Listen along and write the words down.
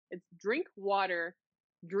It's drink water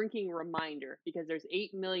drinking reminder because there's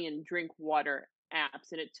 8 million drink water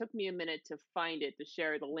apps, and it took me a minute to find it to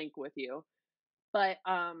share the link with you. But,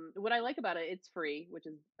 what I like about it, it's free, which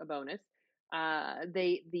is a bonus.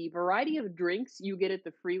 The variety of drinks you get at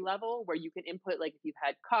the free level where you can input, like, if you've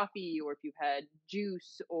had coffee or if you've had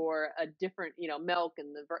juice or a different, milk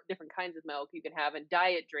and the different kinds of milk you can have, and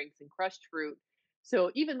diet drinks and crushed fruit.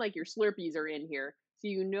 So even, like, your Slurpees are in here, so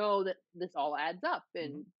you know that this all adds up Mhm.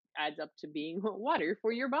 and adds up to being water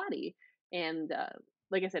for your body. And,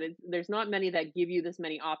 like I said, there's not many that give you this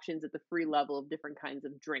many options at the free level of different kinds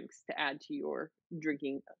of drinks to add to your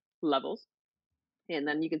drinking levels. And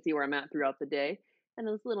then you can see where I'm at throughout the day and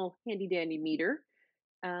this little handy dandy meter.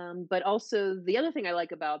 But also, the other thing I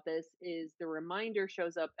like about this is the reminder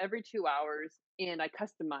shows up every 2 hours and I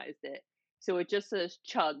customized it. So it just says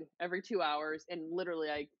chug every 2 hours. And literally,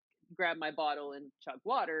 I grab my bottle and chug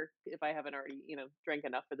water if I haven't already, drank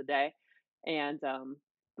enough for the day. And,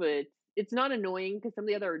 but it's not annoying because some of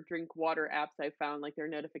the other drink water apps I found, like their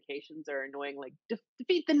notifications are annoying, like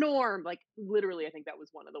defeat the norm. Like literally, I think that was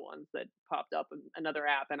one of the ones that popped up in another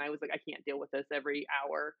app. And I was like, I can't deal with this every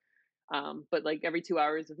hour, but like every 2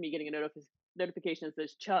 hours of me getting a notification that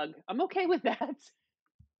says chug, I'm okay with that.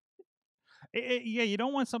 Yeah, you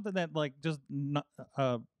don't want something that like just you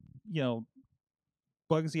know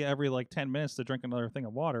bugs you every like 10 minutes to drink another thing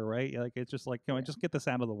of water, right? Like it's just like, can I Yeah. just get this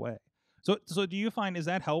out of the way? So do you find, is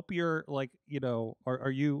that help your like,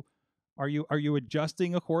 are you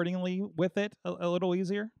adjusting accordingly with it a little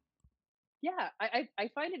easier? Yeah, I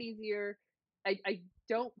find it easier. I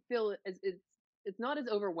don't feel as it's not as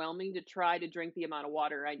overwhelming to try to drink the amount of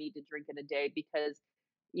water I need to drink in a day because,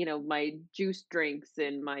 my juice drinks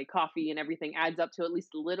and my coffee and everything adds up to at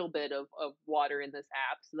least a little bit of water in this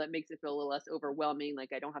app. So that makes it feel a little less overwhelming.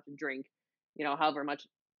 Like I don't have to drink, however much,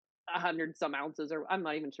 100 some ounces, or I'm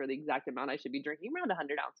not even sure the exact amount I should be drinking. Around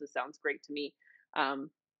 100 ounces sounds great to me.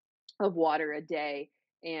 Um, of water a day.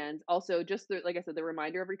 And also just like I said, the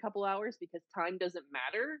reminder every couple hours because time doesn't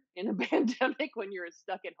matter in a pandemic when you're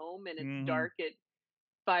stuck at home and it's Hmm. dark at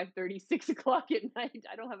 5:30, 6 o'clock at night.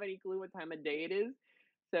 I don't have any clue what time of day it is.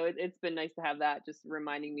 So it's been nice to have that just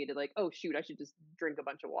reminding me to like, oh shoot, I should just drink a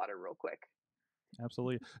bunch of water real quick.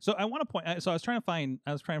 Absolutely. So I want to point. So I was trying to find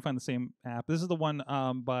the same app. This is the one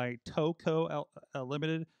by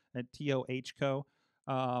Limited at TOH Co.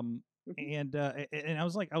 Um, Mhm. and I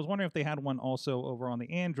was wondering if they had one also over on the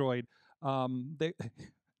Android. They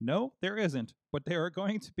no, there isn't. But there are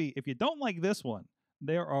going to be. If you don't like this one,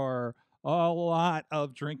 there are a lot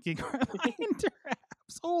of drinking reminder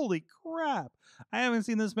apps. Holy crap! I haven't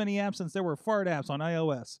seen this many apps since there were fart apps on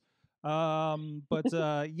iOS.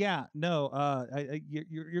 But yeah, no,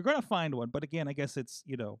 you're going to find one, but again, I guess it's,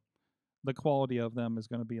 the quality of them is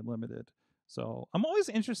going to be limited. So I'm always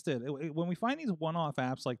interested when we find these one-off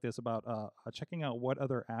apps like this about checking out what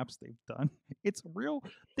other apps they've done. It's real.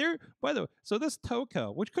 There, by the way, so this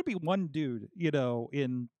Toko, which could be one dude,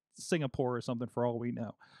 in Singapore or something for all we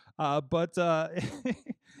know, but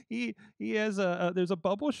he has there's a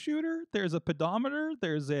bubble shooter, there's a pedometer,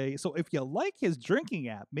 there's a so if you like his drinking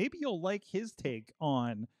app, maybe you'll like his take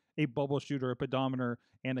on a bubble shooter, a pedometer,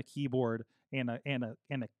 and a keyboard and a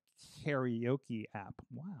karaoke app.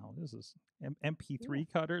 Wow, this is Yeah. MP3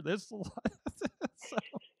 cutter. This a lot. so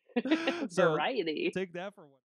so Variety. take that for what